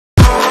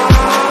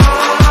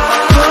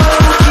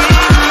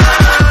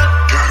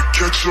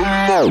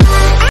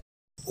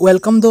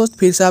Welcome दोस्त,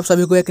 फिर से आप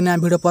सभी को एक नया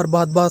वीडियो पर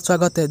बहुत बहुत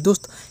स्वागत है।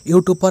 दोस्त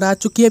यूट्यूब पर आ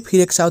चुकी है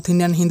फिर एक south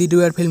Indian Hindi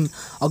duet film.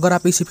 अगर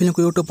आप इसी फिल्म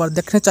को यूट्यूब पर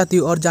देखना चाहती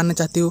हो और जानना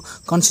चाहती हो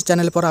कौन सी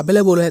चैनल पर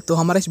अवेलेबल है तो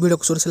हमारे इस वीडियो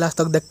को शुरू से लास्ट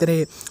तक देखते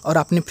रहिए और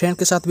अपने फ्रेंड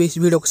के साथ भी इस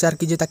वीडियो को शेयर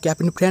कीजिए ताकि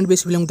अपने फ्रेंड भी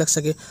इस फिल्म को देख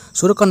सके।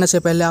 शुरू करने से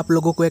पहले आप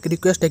लोगों को एक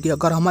रिक्वेस्ट है कि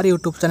अगर हमारे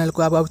यूट्यूब चैनल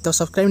को आप अभी तक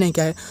सब्सक्राइब नहीं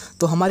किया है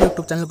तो हमारे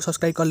यूट्यूब चैनल को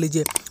सब्सक्राइब कर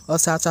लीजिए और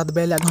साथ साथ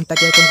बेल या घंटा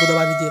के आइकन को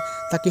दबा दीजिए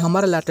ताकि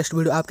हमारा लेटेस्ट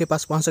वीडियो आपके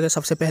पास पहुंच सके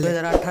सबसे पहले।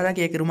 2018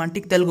 की एक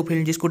रोमांटिक तेलुगु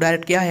फिल्म जिसको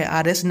डायरेक्ट किया है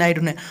RS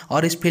नायडू ने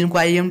और इस फिल्म को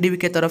IMDb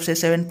की तरफ से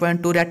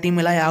 7.2 रेटिंग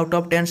मिला है आउट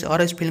ऑफ 10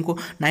 और इस फिल्म को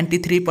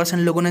 93%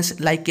 लोगों ने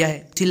लाइक किया है।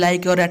 इसी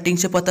लाइक और रेटिंग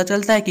से पता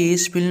चलता है कि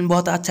इस फिल्म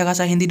बहुत अच्छा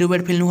खासा हिंदी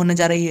डुएट फिल्म होने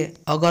जा रही है।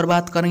 अगर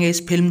बात करेंगे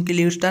इस फिल्म की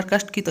लीड स्टार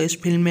कास्ट की तो इस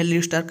फिल्म में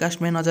लीड स्टार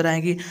कास्ट में नजर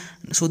आएगी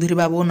सुधीर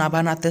बाबू,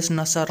 नाभा नातेश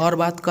नसर। और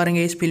बात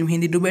करेंगे इस फिल्म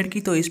हिंदी डुएट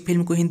की तो इस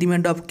फिल्म को हिंदी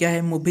में डब किया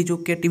है मूवी जो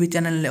के टीवी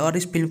चैनल ने और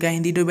इस फिल्म का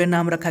हिंदी डुएट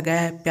नाम रखा गया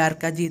है प्यार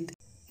का जीत।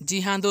 जी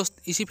हाँ दोस्त,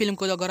 इसी फिल्म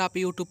को अगर आप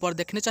यूट्यूब पर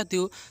देखना चाहती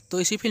हो तो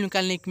इसी फिल्म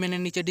का लिंक मैंने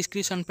नीचे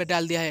डिस्क्रिप्शन पे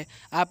डाल दिया है,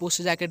 आप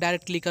उससे जाके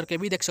डायरेक्ट क्लिक करके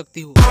भी देख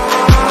सकती हो।